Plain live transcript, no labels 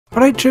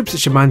Alright troops,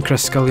 it's your man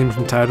Chris Scullion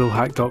from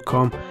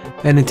TireDollHack.com.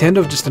 Nintendo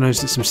have just announced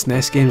that some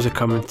SNES games are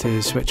coming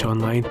to Switch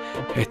Online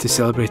to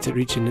celebrate it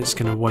reaching its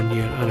kind of 1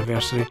 year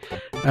anniversary.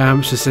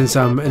 So since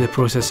I'm in the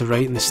process of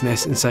writing the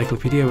SNES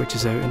Encyclopedia, which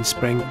is out in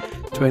spring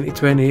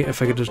 2020, I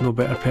figured there's no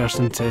better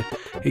person to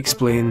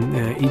explain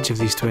each of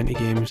these 20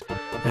 games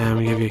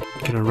and give you a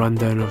kind of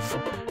rundown of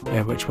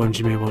which ones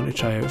you may want to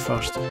try out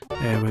first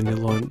when they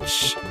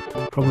launch.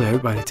 Probably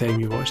out by the time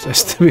you watch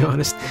this, to be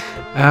honest.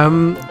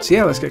 So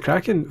yeah, let's get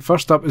cracking.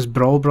 First up is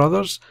Brawl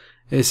Brothers.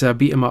 It's a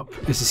beat 'em up.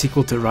 It's a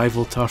sequel to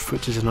Rival Turf,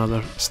 which is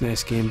another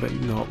SNES game, but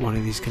not one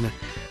of these kind of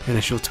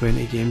initial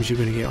 20 games you're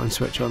going to get on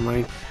Switch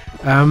Online.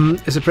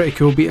 It's a pretty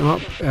cool beat 'em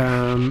up.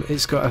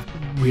 It's got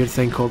a weird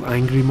thing called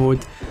Angry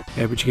Mode,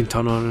 which you can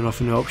turn on and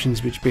off in the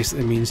options, which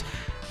basically means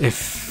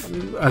if,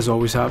 as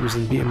always happens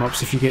in beat 'em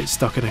ups, if you get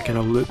stuck in a kind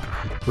of loop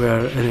where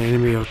an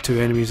enemy or two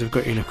enemies have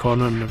got you in a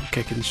corner and they're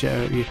kicking the shit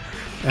out of you,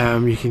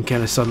 you can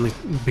kind of suddenly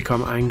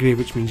become angry,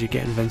 which means you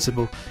get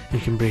invincible and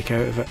you can break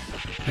out of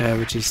it,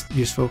 which is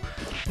useful.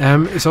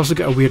 It's also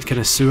got a weird kind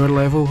of sewer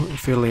level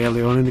fairly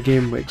early on in the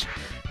game, which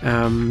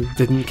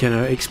didn't kind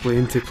of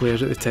explain to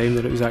players at the time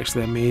that it was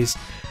actually a maze,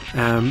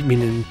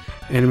 meaning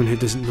anyone who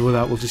doesn't know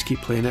that will just keep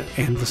playing it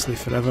endlessly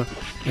forever.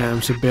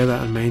 So bear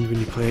that in mind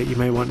when you play it. You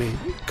might want to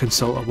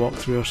consult a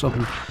walkthrough or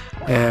something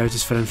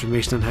just for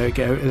information on how to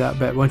get out of that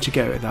bit. Once you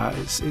get out of that,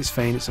 it's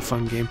fine, it's a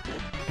fun game.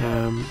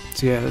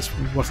 So yeah, it's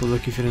worth a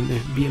look if you're into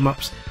beat 'em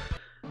ups.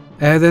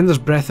 Then there's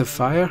Breath of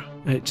Fire,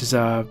 which is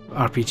a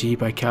RPG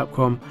by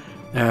Capcom,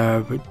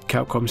 but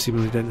Capcom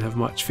seemingly didn't have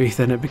much faith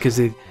in it because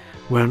they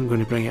weren't going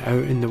to bring it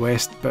out in the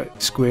West,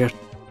 but Square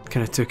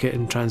kind of took it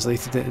and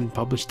translated it and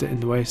published it in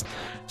the West.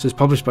 So it's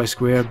published by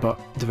Square but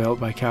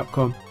developed by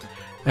Capcom.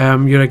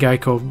 You're a guy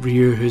called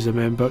Ryu who's a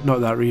member,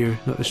 not that Ryu,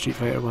 not the Street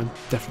Fighter one,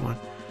 different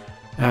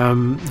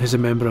one, who's a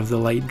member of the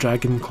Light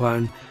Dragon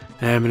clan,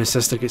 and his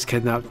sister gets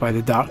kidnapped by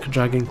the Dark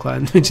Dragon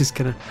clan, which is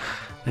kind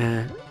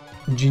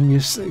of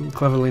genius,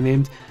 cleverly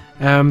named.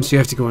 So you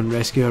have to go and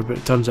rescue her, but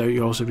it turns out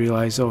you also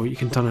realise, oh, you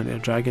can turn into a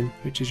dragon,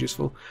 which is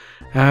useful.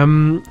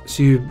 So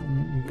you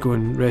go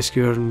and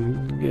rescue her,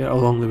 and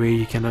along the way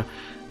you kind of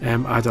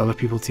add other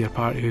people to your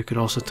party who could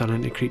also turn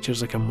into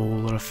creatures like a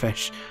mole or a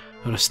fish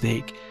or a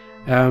snake.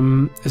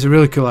 It's a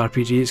really cool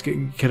RPG. It's got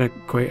kind of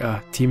quite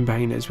a team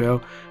behind it as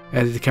well.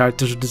 The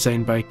characters are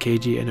designed by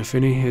Keiji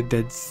Inafune, who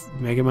did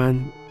Mega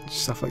Man,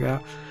 stuff like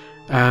that.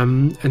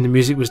 And the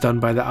music was done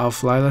by the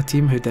Alpha Lyla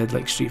team, who did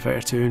like Street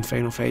Fighter 2 and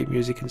Final Fight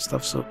music and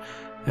stuff, so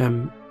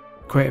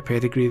quite a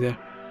pedigree there.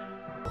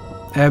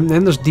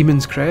 Then there's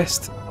Demon's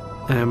Crest,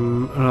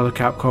 another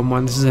Capcom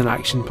one. This is an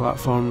action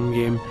platform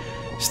game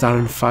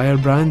starring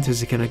Firebrand, who's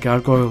the kind of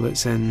gargoyle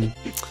that's in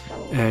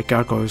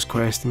Gargoyle's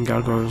Quest and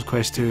Gargoyle's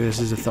Quest 2. This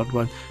is the third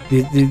one.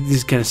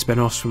 These kind of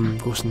spin-offs from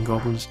Ghosts and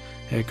Goblins,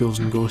 Ghouls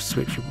and Ghosts,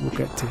 which we'll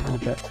get to in a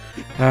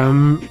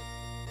bit.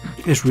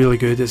 It's really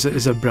good.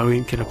 It's a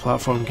brilliant kind of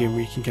platform game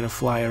where you can kind of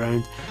fly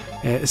around.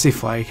 I say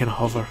fly, you kind of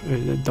hover,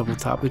 double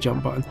tap the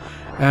jump button.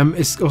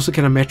 It's also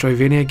kind of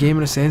Metroidvania game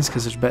in a sense,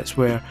 because there's bits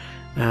where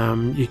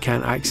you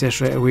can't access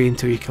right away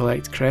until you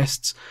collect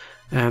crests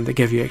that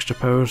give you extra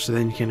power, so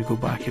then you kind of go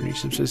back and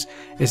reach them. So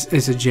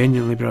it's a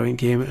genuinely brilliant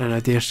game, and I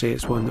dare say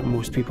it's one that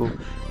most people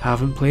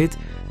haven't played.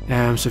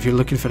 So if you're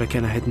looking for a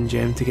kind of hidden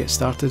gem to get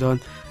started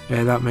on,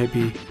 that might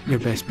be your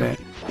best bet.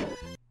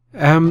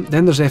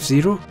 Then there's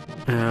F-Zero,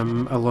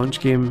 a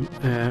launch game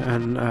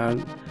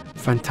and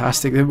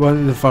fantastic. One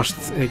of the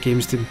first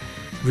games to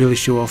really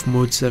show off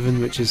Mode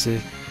 7, which is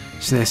the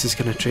SNES's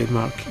kind of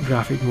trademark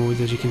graphic mode,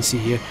 as you can see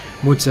here.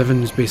 Mode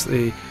 7 is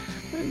basically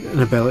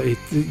an ability,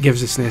 it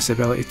gives the SNES the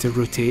ability to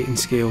rotate and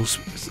scale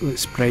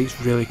sprites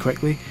really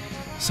quickly.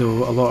 So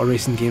a lot of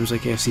racing games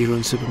like F-Zero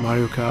and Super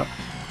Mario Kart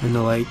and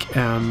the like,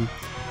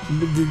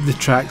 the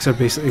tracks are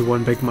basically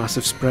one big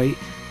massive sprite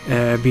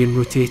being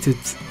rotated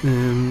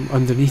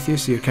underneath you,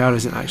 so your car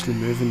isn't actually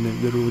moving,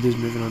 the road is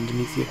moving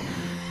underneath you.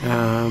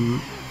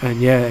 And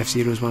yeah,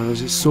 F-Zero is one of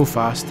those. It's so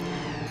fast,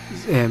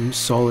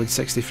 solid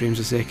 60 frames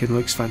a second,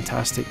 looks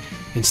fantastic,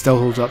 and still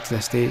holds up to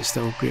this day. It's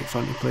still great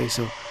fun to play,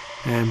 so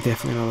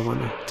definitely another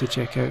one to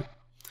check out.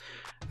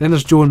 Then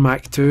there's Joe and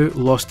Mac 2,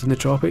 Lost in the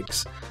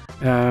Tropics.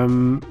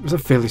 It's a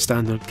fairly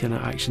standard kind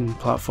of action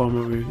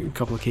platformer with a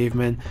couple of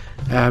cavemen.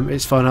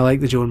 It's fun. I like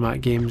the Joe and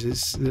Mac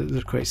games.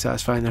 They're quite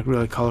satisfying. They're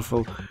really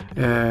colourful,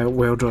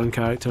 well drawn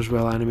characters,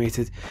 well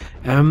animated.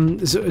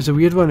 It's a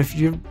weird one. If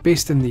you're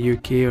based in the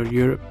UK or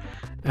Europe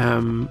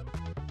and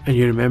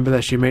you remember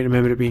this, you might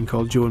remember it being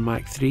called Joe and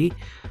Mac 3.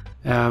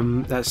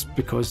 That's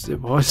because it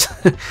was.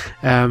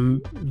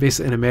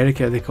 Basically in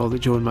America they called it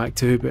Joe and Mac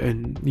 2, but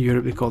in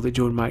Europe they called it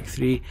Joe and Mac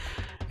 3.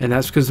 And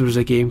that's because there was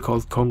a game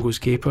called Congo's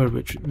Caper,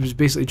 which was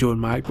basically Joe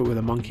and Mac but with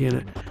a monkey in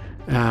it.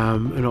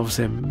 And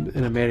obviously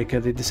in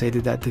America they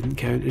decided that didn't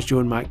count as Joe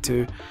and Mac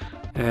 2,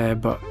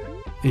 but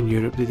in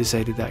Europe they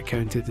decided that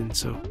counted, and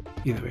so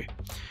either way,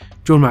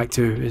 Joe and Mac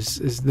 2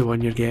 is the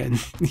one you're getting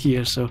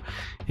here, so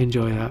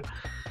enjoy that.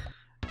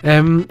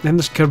 Then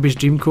there's Kirby's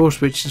Dream Course,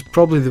 which is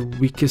probably the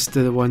weakest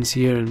of the ones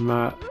here in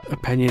my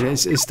opinion.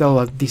 It's still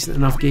a decent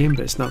enough game,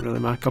 but it's not really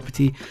my cup of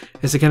tea.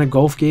 It's a kind of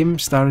golf game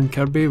starring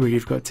Kirby where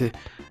you've got to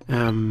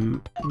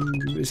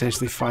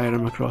essentially fire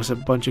him across a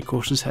bunch of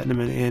courses, hitting him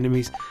into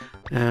enemies.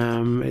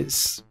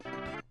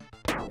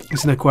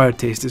 It's an acquired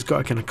taste. It's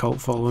got a kind of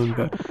cult following,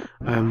 but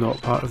I am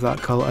not part of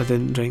that cult. I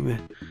didn't drink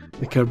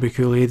the Kirby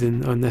Kool-Aid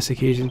on this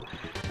occasion.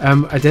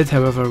 I did,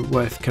 however,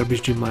 with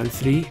Kirby's Dream Land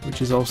 3,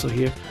 which is also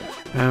here,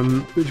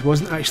 which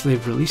wasn't actually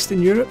released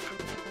in Europe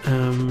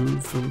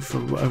for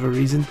whatever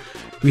reason.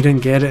 We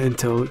didn't get it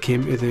until it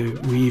came to the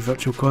Wii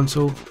Virtual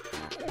Console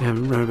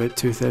around about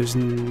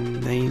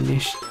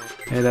 2009-ish.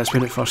 That's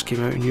when it first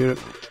came out in Europe.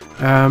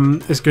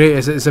 It's great.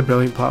 It's a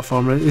brilliant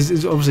platformer.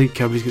 It's obviously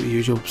Kirby's got the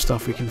usual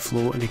stuff. He can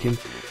float and he can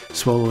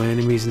swallow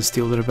enemies and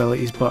steal their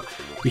abilities, but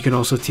you can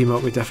also team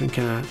up with different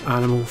kind of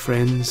animal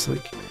friends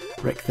like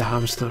Rick the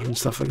hamster and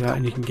stuff like that,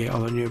 and you can get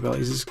other new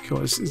abilities.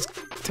 It's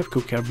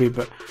typical Kirby,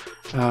 but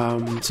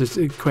so it's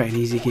quite an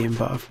easy game,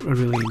 but a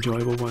really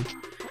enjoyable one.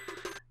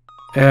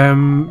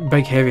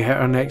 Big heavy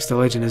hitter next to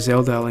Legend of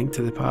Zelda: A Link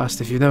to the Past.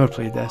 If you've never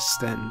played this,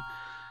 then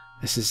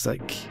this is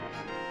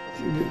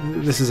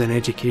an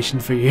education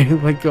for you.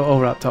 Like, all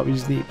wrapped up, you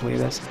just need to play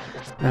this,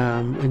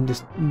 and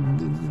just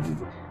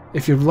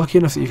if you're lucky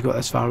enough that you've got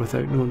this far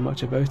without knowing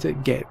much about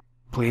it, get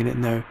playing it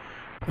now,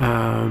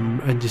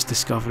 and just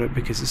discover it,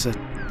 because it's a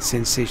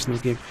sensational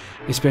game,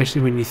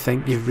 especially when you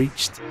think you've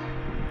reached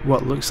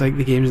what looks like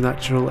the game's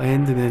natural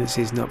end, and then it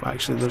says no,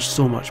 actually there's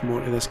so much more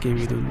to this game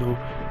you don't know.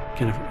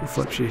 Kind of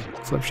flips you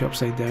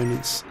upside down.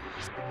 It's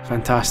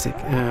fantastic,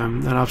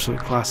 an absolute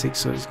classic,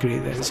 so it's great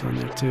that it's on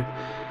there too.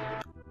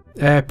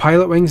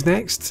 Pilot Wings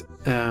next.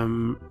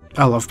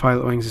 I love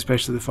Pilot Wings,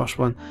 especially the first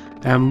one.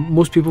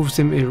 Most people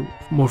seem to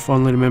more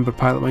fondly remember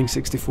Pilot Wings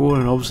 64,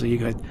 and obviously you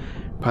got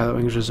Pilot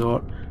Wings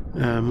Resort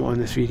on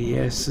the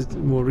 3DS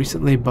more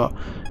recently, but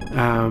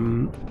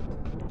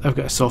I've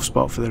got a soft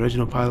spot for the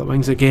original Pilot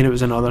Wings. Again, it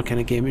was another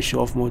kind of game at Show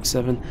Off Mode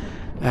 7,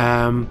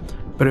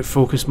 but it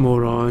focused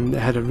more on, it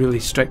had a really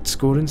strict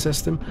scoring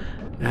system,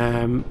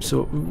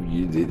 so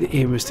the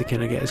aim was to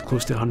kind of get as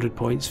close to 100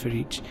 points for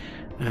each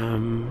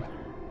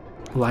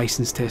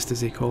license test, as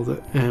they called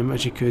it,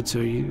 as you could. So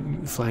you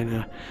fly in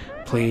a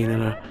plane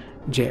and a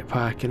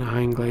jetpack and a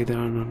hang glider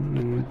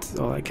and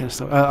all that kind of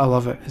stuff. I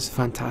love it. It's a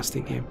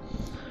fantastic game.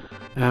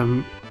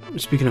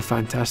 Speaking of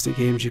fantastic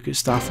games, you've got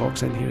Star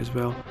Fox in here as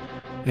well,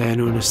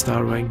 known as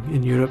Star Wing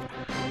in Europe.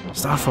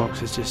 Star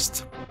Fox is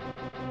just...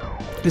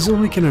 It's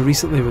only kind of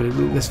recently where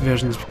this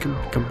version's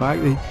come back.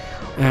 The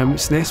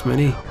SNES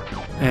Mini,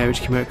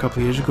 which came out a couple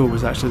of years ago,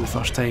 was actually the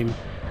first time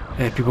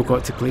people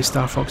got to play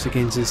Star Fox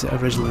again since it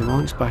originally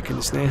launched back in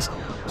the SNES.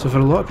 So for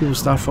a lot of people,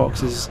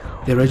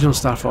 the original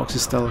Star Fox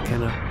is still a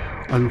kind of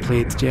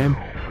unplayed gem.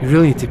 You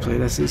really need to play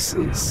this.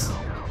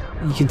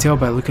 You can tell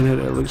by looking at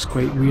it, it looks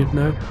quite weird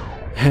now.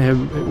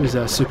 It was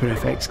a Super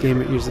FX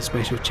game. It used a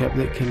special chip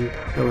that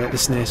let the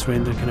SNES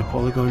render kind of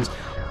polygons,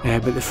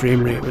 but the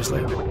frame rate was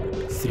like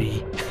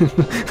 3.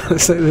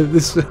 It's like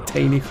this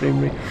tiny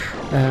frame rate.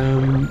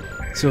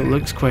 So it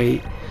looks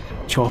quite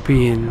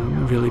choppy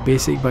and really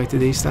basic by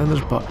today's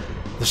standards, but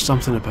there's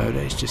something about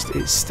it.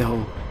 It's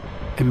still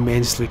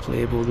immensely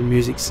playable. The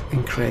music's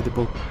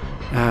incredible.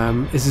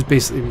 This is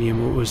basically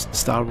Miyamoto's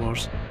Star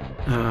Wars,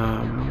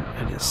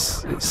 and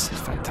it's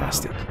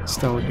fantastic. It's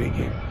still a great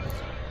game.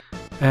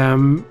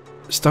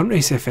 Stunt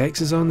Race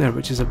FX is on there,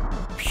 which is a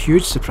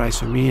huge surprise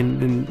for me,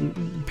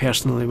 and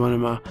personally one of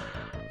my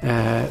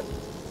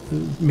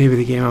maybe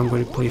the game I'm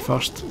going to play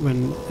first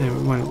when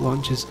it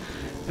launches.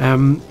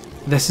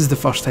 This is the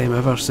first time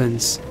ever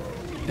since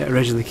it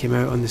originally came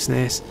out on the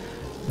SNES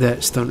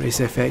that Stunt Race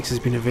FX has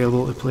been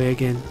available to play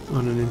again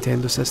on a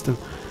Nintendo system.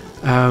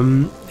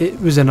 It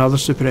was another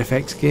Super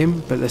FX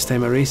game, but this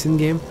time a racing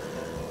game,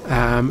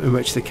 in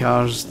which the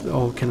cars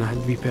all kind of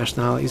had wee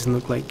personalities and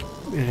looked like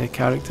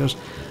characters.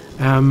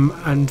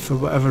 And for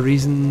whatever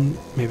reason,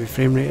 maybe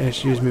frame rate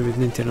issues, maybe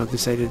Nintendo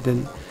decided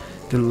it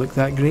didn't look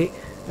that great.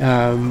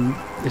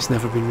 It's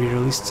never been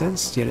re-released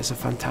since, yet it's a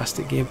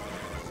fantastic game.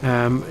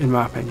 In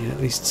my opinion at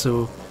least,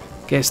 so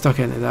get stuck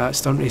into that.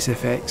 Stunt Race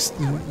FX,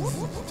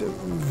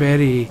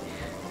 very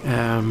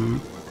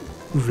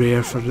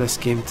rare for this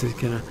game to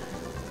kind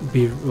of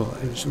be, well,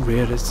 it's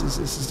rare, it's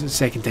the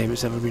second time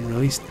it's ever been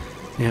released,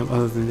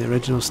 other than the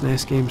original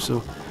SNES game,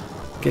 so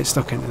get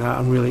stuck into that.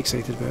 I'm really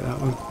excited about that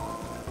one.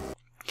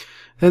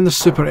 Then there's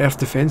Super Earth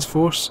Defense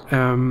Force,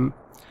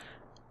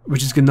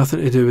 which has got nothing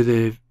to do with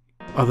the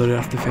other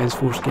Earth Defense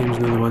Force games,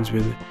 the ones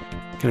with the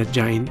kind of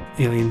giant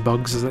alien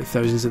bugs. There's like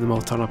thousands of them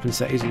all turn up in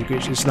cities and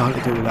creatures. It's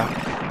nothing to do with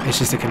that. It's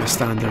just a kind of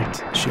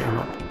standard shoot 'em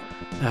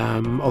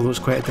up, although it's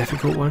quite a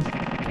difficult one.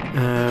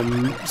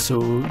 So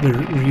the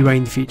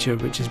rewind feature,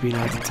 which has been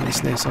added to the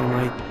SNES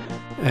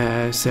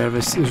Online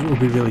service, will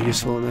be really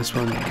useful in this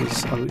one,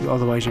 because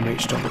otherwise you might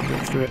struggle to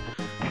get through it.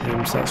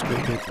 So that's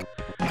quite good.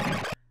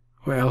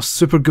 What else?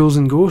 Super Ghouls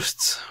and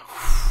Ghosts.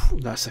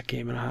 That's a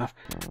game and a half.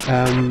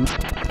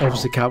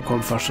 Obviously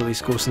Capcom first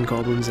released Ghosts and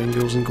Goblins, then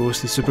Ghouls and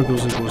Ghosts, and Super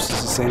Ghouls and Ghosts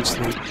is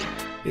essentially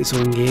its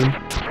own game.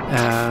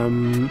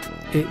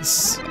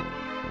 It's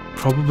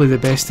probably the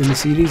best in the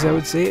series, I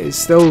would say. It's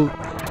still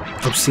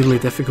obscenely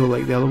difficult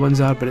like the other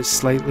ones are, but it's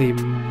slightly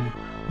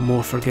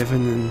more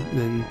forgiving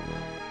than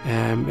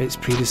its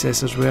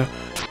predecessors were,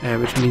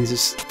 which means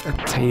it's a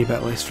tiny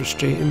bit less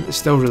frustrating. It's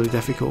still really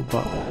difficult,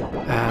 but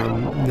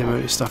the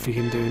amount of stuff you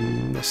can do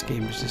in this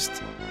game is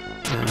just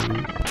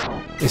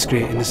it's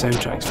great, and the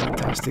soundtrack's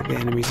fantastic. The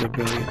enemies are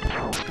brilliant.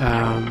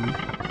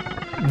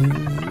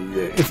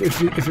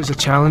 If it's a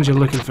challenge you're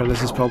looking for,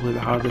 this is probably the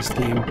hardest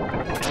game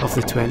of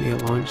the 20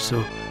 at launch,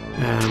 so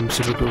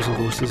Super Ghosts and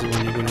Ghosts is the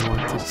one you're going to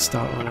want to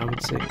start on, I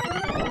would say.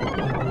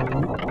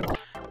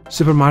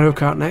 Super Mario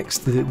Kart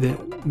next,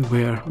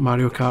 where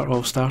Mario Kart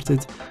all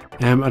started.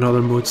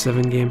 Another Mode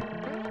 7 game.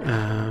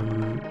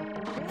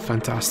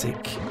 Fantastic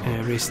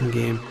racing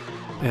game.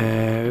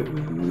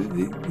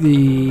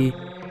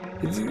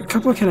 A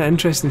couple of kind of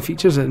interesting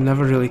features that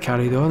never really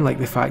carried on, like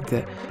the fact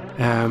that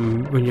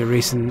when you're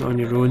racing on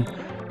your own,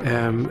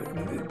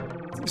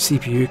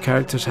 CPU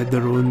characters had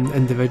their own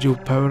individual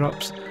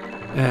power-ups,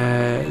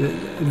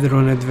 their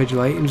own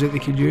individual items that they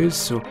could use.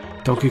 So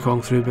Donkey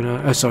Kong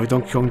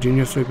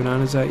Jr. threw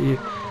bananas at you,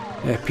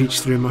 Peach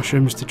threw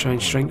mushrooms to try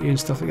and shrink you and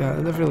stuff like that.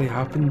 It never really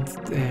happened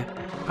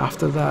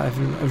after that.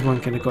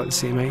 Everyone kind of got the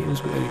same items,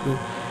 but there you go.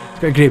 It's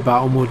got a great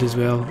battle mode as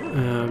well,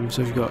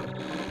 so if you've got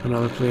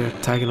another player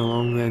tagging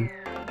along, then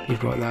you've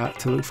got that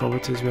to look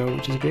forward to as well,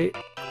 which is great.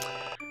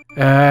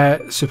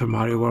 Super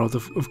Mario World,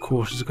 of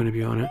course, is going to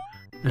be on it.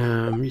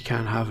 You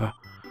can't have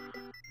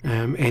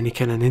any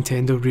kind of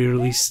Nintendo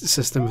re-release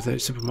system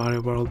without Super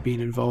Mario World being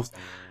involved.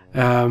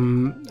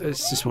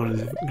 It's just one of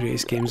the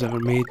greatest games ever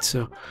made,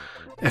 so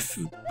if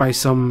by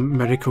some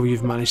miracle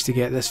you've managed to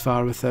get this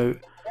far without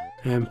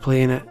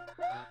playing it,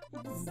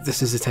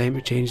 this is the time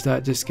to change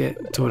that. Just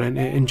get tore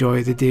into it,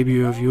 enjoy the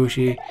debut of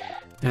Yoshi,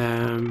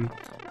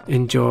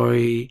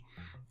 enjoy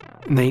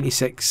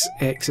 96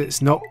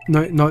 exits, not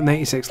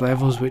 96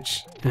 levels,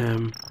 which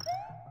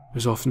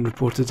was often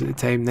reported at the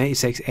time.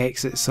 96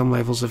 exits, some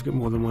levels have got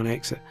more than one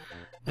exit.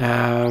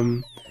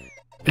 And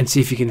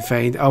see if you can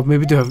find, I'll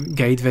maybe do a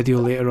guide video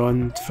later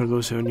on for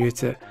those who are new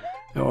to it,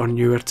 or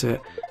newer to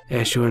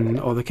it, showing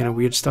all the kind of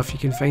weird stuff you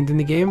can find in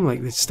the game,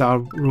 like the Star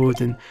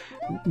Road and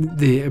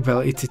the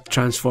ability to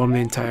transform the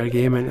entire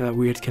game into a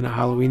weird kind of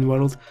Halloween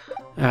world.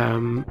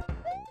 But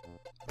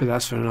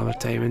that's for another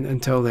time, and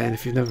until then,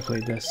 if you've never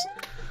played this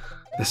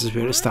is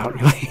where to start,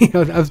 really.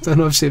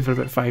 I've said for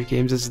about 5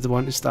 games this is the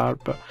one to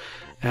start, but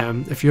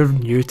if you're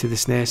new to the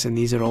SNES and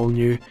these are all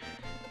new,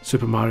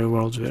 Super Mario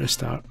World's where to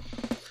start.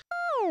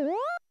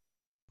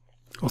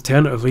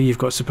 Alternatively, you've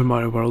got Super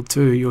Mario World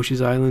 2,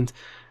 Yoshi's Island,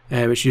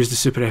 which used the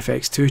Super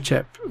FX2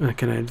 chip, a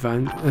kind of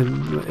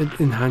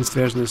enhanced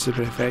version of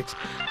Super FX.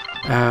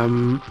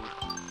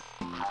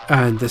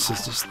 And this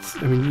is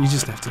just, I mean, you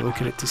just have to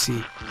look at it to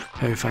see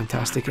how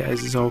fantastic it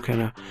is. It's all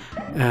kind of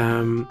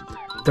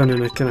done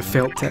in a kind of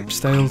felt tip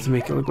style to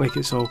make it look like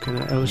it's all kind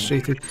of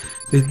illustrated.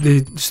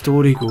 The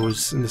story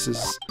goes, and this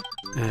is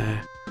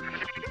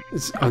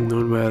it's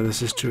unknown whether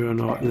this is true or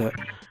not, that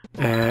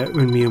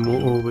when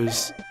Miyamoto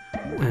was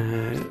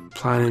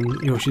planning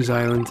Yoshi's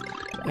Island,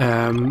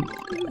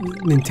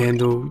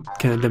 Nintendo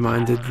kind of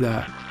demanded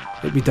that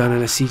it be done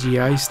in a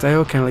CGI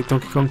style, kind of like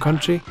Donkey Kong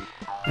Country,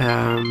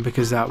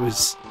 because that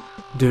was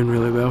doing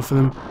really well for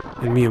them,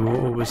 and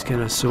Miyamoto was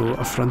kind of so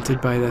affronted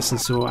by this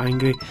and so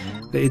angry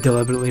that he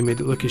deliberately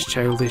made it look as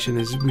childish and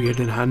as weird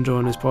and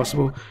hand-drawn as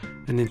possible,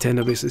 and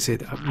Nintendo basically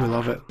said, we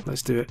love it,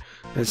 let's do it.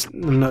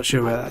 I'm not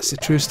sure whether that's the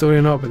true story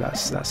or not, but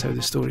that's how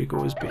the story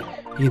goes, but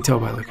you can tell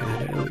by looking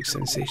at it, it looks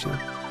sensational.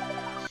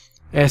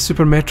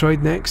 Super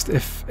Metroid next.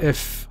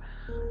 If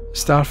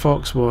Star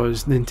Fox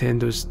was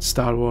Nintendo's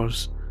Star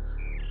Wars,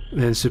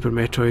 then Super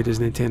Metroid is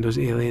Nintendo's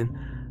Alien,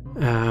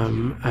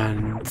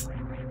 and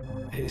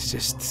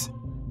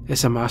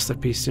it's a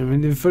masterpiece. I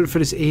mean, for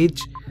its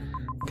age,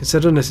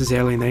 considering this is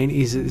early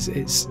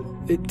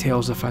 90s, it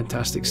tells a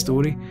fantastic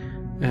story,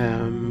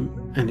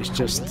 and it's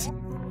just,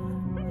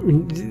 I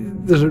mean,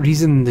 there's a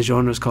reason the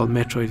genre is called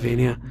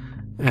Metroidvania,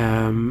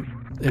 and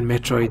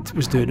Metroid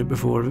was doing it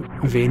before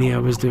Vania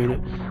was doing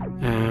it,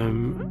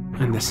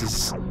 and this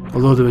is,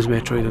 although there was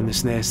Metroid on the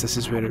SNES, this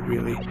is where it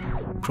really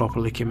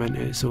properly came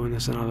into its own.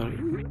 It's another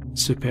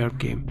superb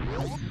game.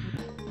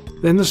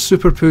 Then there's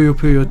Super Puyo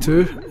Puyo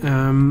 2.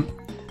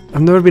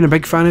 I've never been a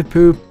big fan of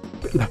Puyo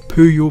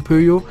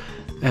Puyo,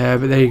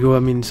 but there you go. I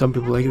mean, some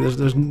people like it.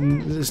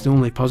 It's the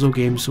only puzzle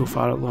game so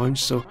far at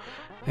launch, so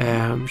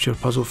I'm sure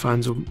puzzle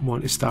fans will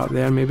want to start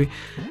there maybe.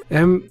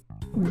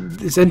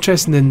 It's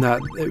interesting in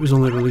that it was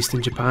only released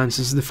in Japan,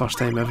 so this is the first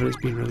time ever it's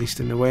been released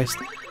in the West,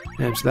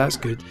 so that's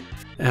good.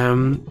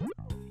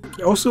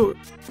 It also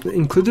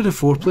included a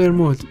 4-player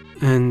mode,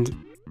 and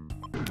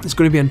it's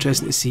going to be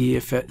interesting to see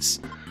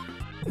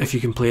if you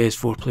can play as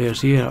 4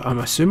 players here. I'm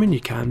assuming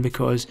you can,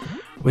 because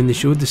when they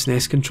showed the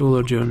SNES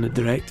controller during the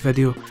direct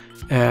video,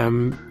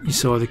 you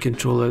saw the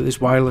controller,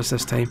 it's wireless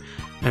this time,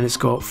 and it's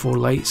got 4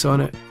 lights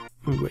on it,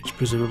 which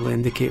presumably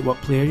indicate what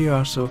player you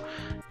are, so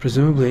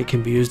presumably it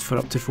can be used for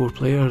up to 4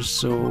 players,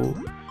 so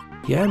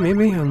yeah,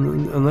 maybe,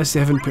 unless they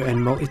haven't put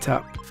in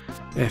multi-tap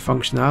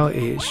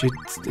functionality,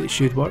 it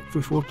should work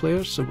with 4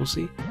 players, so we'll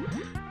see.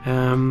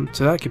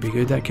 So that could be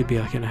good, that could be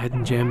like a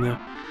hidden gem there.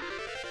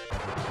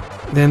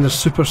 Then there's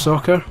Super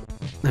Soccer,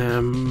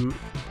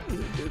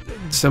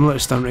 similar to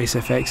Stunt Race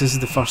FX. This is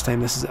the first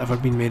time this has ever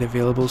been made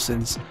available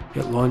since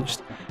it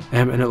launched,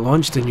 and it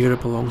launched in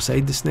Europe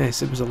alongside the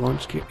SNES. It was a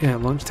launch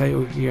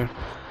title here.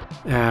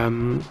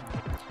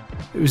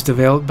 It was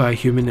developed by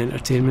Human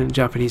Entertainment, a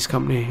Japanese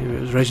company.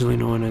 It was originally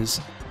known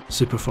as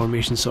Super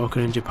Formation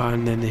Soccer in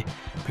Japan, then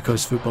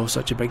because football's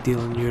such a big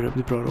deal in Europe,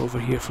 they brought it over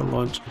here for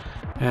launch.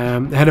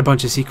 They had a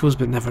bunch of sequels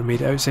but never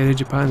made it outside of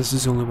Japan. This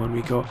is the only one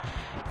we got.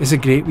 It's a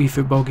great wee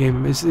football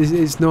game.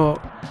 It's not...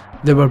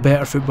 There were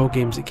better football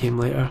games that came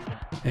later.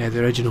 The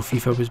original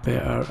FIFA was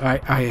better.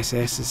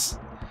 ISS is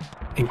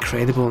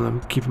incredible, and I'm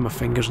keeping my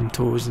fingers and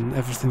toes and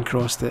everything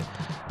crossed that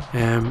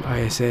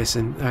ISS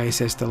and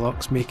ISS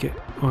Deluxe make it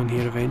on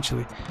here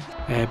eventually.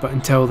 But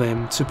until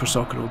then, Super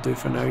Soccer will do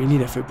for now. You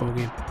need a football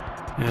game,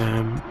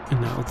 and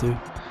that'll do.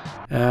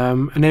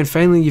 And then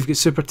finally you've got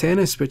Super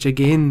Tennis, which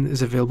again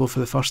is available for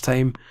the first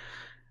time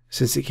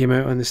since it came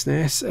out on the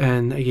SNES,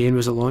 and again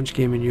was a launch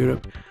game in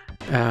Europe.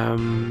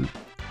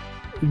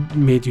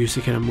 Made use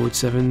of kind of Mode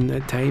 7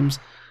 at times,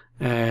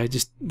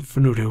 just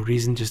for no real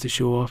reason, just to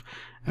show off.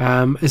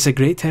 It's a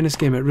great tennis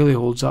game, it really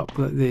holds up.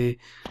 The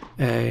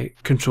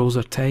controls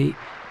are tight,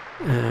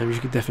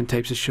 you've got different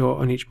types of shot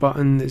on each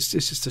button. It's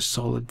just a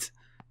solid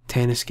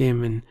tennis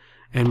game,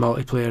 and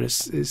multiplayer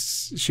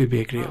it should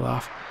be a great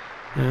laugh.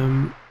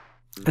 And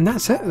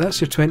that's it, that's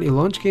your 20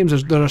 launch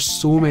games. There are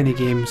so many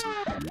games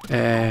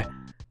that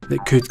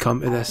could come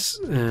to this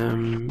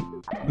down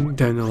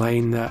the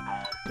line that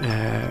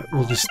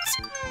will just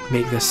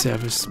make this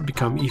service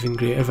become even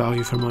greater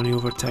value for money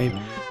over time.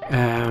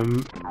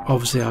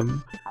 Obviously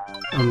I'm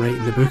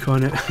writing the book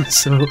on it,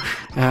 so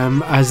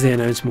as they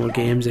announce more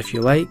games, if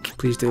you like,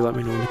 please do let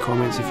me know in the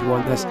comments if you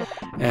want this.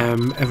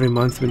 Every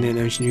month when they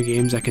announce new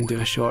games, I can do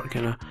a short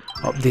kind of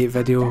update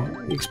video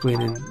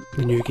explaining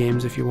the new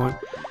games if you want.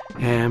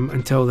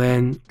 Until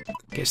then,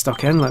 get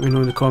stuck in, let me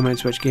know in the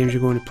comments which games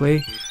you're going to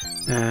play,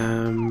 or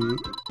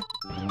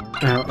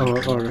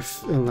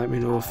let me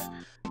know if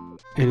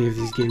any of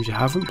these games you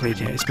haven't played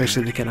yet,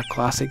 especially the kind of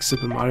classic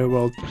Super Mario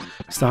World,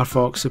 Star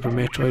Fox, Super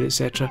Metroid,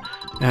 etc.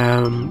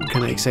 Kind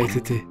of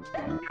excited to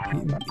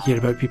hear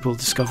about people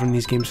discovering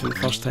these games for the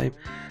first time.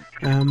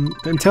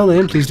 But until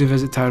then, please do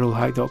visit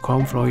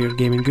TyroleHack.com for all your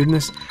gaming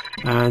goodness,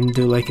 and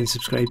do like and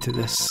subscribe to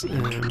this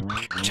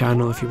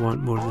channel if you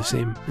want more of the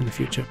same in the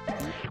future.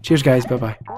 Cheers guys, bye bye.